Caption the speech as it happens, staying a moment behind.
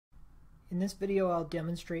In this video, I'll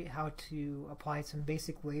demonstrate how to apply some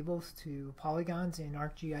basic labels to polygons in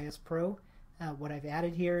ArcGIS Pro. What I've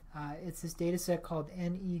added here, it's this data set called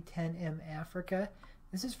NE10M Africa.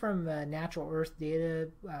 This is from Natural Earth Data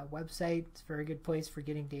website. It's a very good place for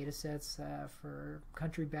getting data sets for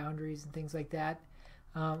country boundaries and things like that.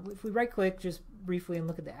 If we right-click just briefly and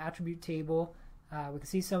look at the attribute table, we can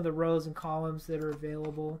see some of the rows and columns that are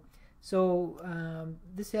available. So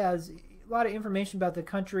this has a lot of information about the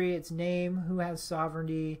country, its name, who has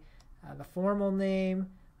sovereignty, the formal name,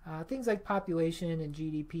 things like population and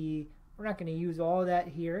GDP. We're not going to use all of that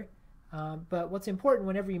here, but what's important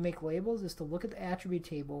whenever you make labels is to look at the attribute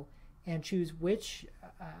table and choose which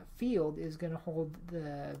field is going to hold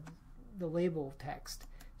the label text.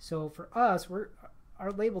 So for us,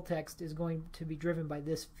 our label text is going to be driven by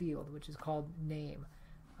this field, which is called name.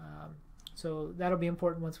 So that'll be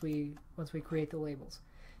important once we create the labels.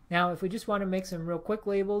 Now, if we just want to make some real quick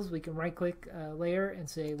labels, we can right-click layer and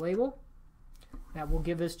say label. That will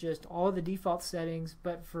give us just all the default settings,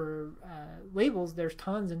 but for labels, there's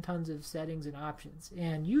tons and tons of settings and options.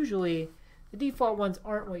 And usually, the default ones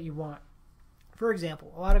aren't what you want. For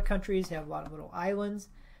example, a lot of countries have a lot of little islands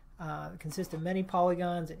that consist of many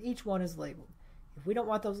polygons, and each one is labeled. If we don't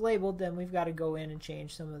want those labeled, then we've got to go in and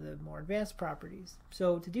change some of the more advanced properties.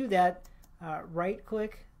 So to do that,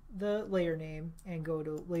 right-click the layer name and go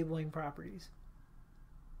to labeling properties.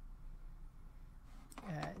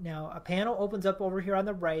 Now a panel opens up over here on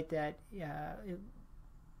the right that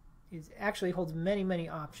actually holds many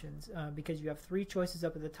options because you have 3 choices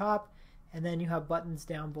up at the top and then you have buttons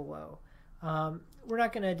down below. We're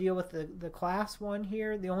not going to deal with the class one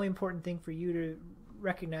here. The only important thing for you to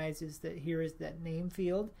recognize is that here is that name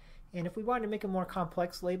field, and if we wanted to make a more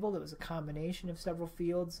complex label that was a combination of several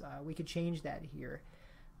fields, we could change that here.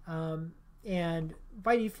 And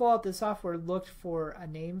by default, the software looked for a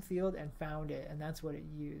name field and found it, and that's what it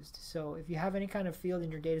used. So if you have any kind of field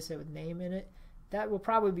in your data set with name in it, that will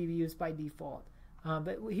probably be used by default.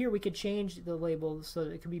 But here we could change the label so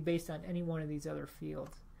that it can be based on any one of these other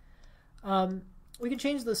fields. We can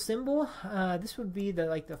change the symbol. This would be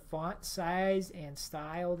the font size and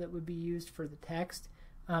style that would be used for the text.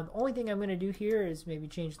 The only thing I'm going to do here is maybe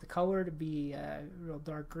change the color to be real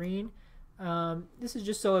dark green. This is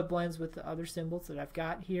just so it blends with the other symbols that I've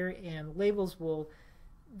got here, and labels will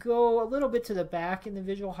go a little bit to the back in the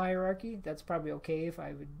visual hierarchy. That's probably okay if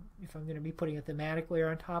I'm going to be putting a thematic layer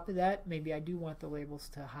on top of that. Maybe I do want the labels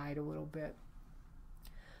to hide a little bit.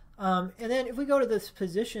 And then if we go to this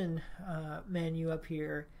position menu up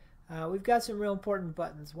here, we've got some real important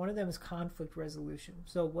buttons. One of them is conflict resolution.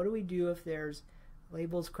 So what do we do if there's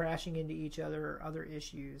labels crashing into each other or other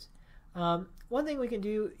issues? One thing we can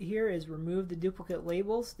do here is remove the duplicate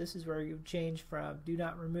labels. This is where you change from do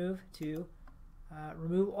not remove to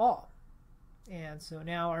remove all. And so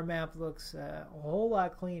now our map looks a whole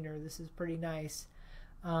lot cleaner. This is pretty nice.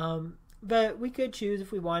 But we could choose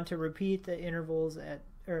if we want to repeat the intervals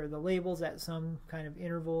or the labels at some kind of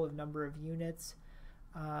interval of number of units.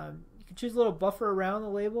 You can choose a little buffer around the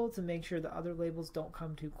label to make sure the other labels don't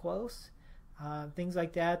come too close. Things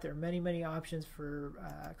like that. There are many options for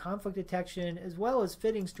conflict detection as well as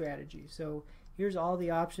fitting strategy. So here's all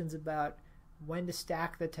the options about when to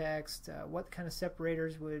stack the text, what kind of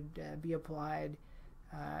separators would be applied.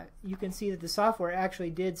 You can see that the software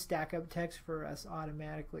actually did stack up text for us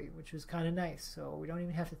automatically, which was kind of nice. So we don't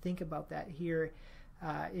even have to think about that here.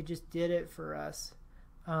 It just did it for us.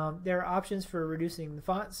 There are options for reducing the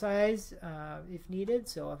font size if needed.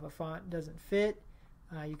 So if a font doesn't fit,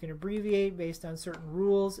 you can abbreviate based on certain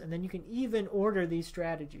rules, and then you can even order these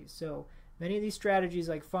strategies. So many of these strategies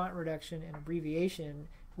like font reduction and abbreviation,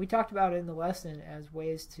 we talked about in the lesson as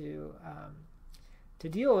ways to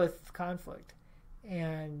deal with conflict.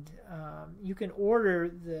 And you can order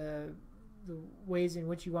the ways in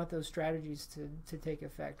which you want those strategies to take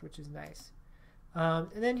effect, which is nice. And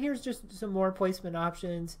then here's just some more placement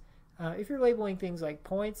options. If you're labeling things like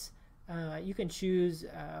points, you can choose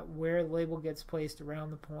where the label gets placed around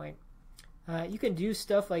the point. You can do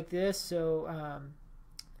stuff like this, so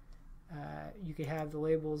you could have the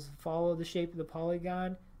labels follow the shape of the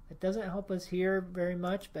polygon. It doesn't help us here very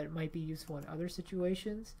much, but it might be useful in other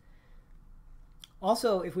situations.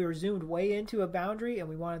 Also, if we were zoomed way into a boundary and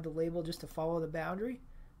we wanted the label just to follow the boundary,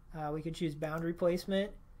 we could choose boundary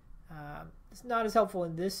placement. It's not as helpful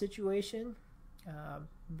in this situation,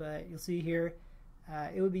 but you'll see here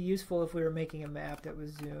it would be useful if we were making a map that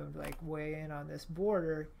was zoomed like way in on this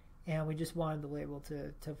border and we just wanted the label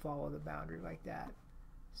to follow the boundary like that.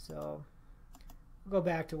 So we'll go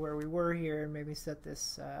back to where we were here and maybe set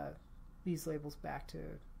this these labels back to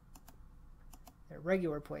their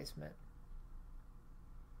regular placement.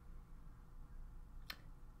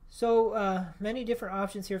 So many different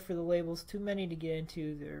options here for the labels, too many to get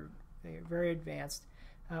into. They're very advanced.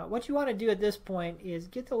 What you want to do at this point is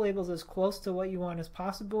get the labels as close to what you want as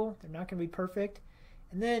possible. They're not going to be perfect.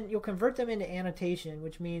 And then you'll convert them into annotation,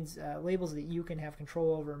 which means labels that you can have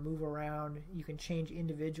control over and move around. You can change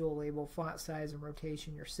individual label font size and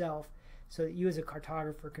rotation yourself so that you as a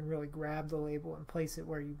cartographer can really grab the label and place it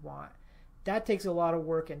where you want. That takes a lot of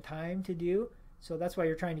work and time to do, so that's why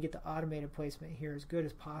you're trying to get the automated placement here as good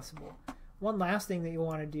as possible. One last thing that you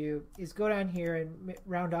want to do is go down here and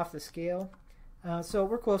round off the scale. So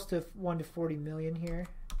we're close to 1 to 40 million here.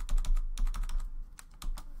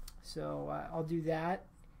 So I'll do that.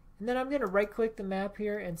 And then I'm going to right click the map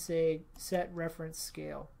here and say set reference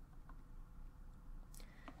scale.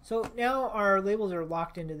 So now our labels are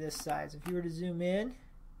locked into this size. If you were to zoom in,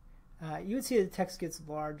 you would see the text gets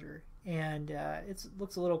larger. And it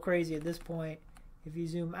looks a little crazy at this point. If you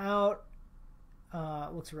zoom out,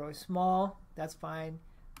 it looks really small. That's fine.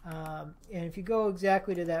 And if you go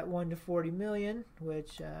exactly to that 1 to 40 million,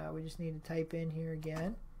 which we just need to type in here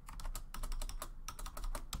again,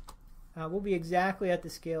 we'll be exactly at the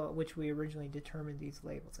scale at which we originally determined these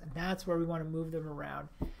labels. And that's where we want to move them around.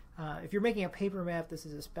 If you're making a paper map, this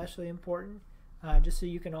is especially important, just so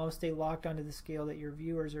you can always stay locked onto the scale that your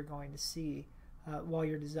viewers are going to see while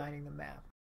you're designing the map.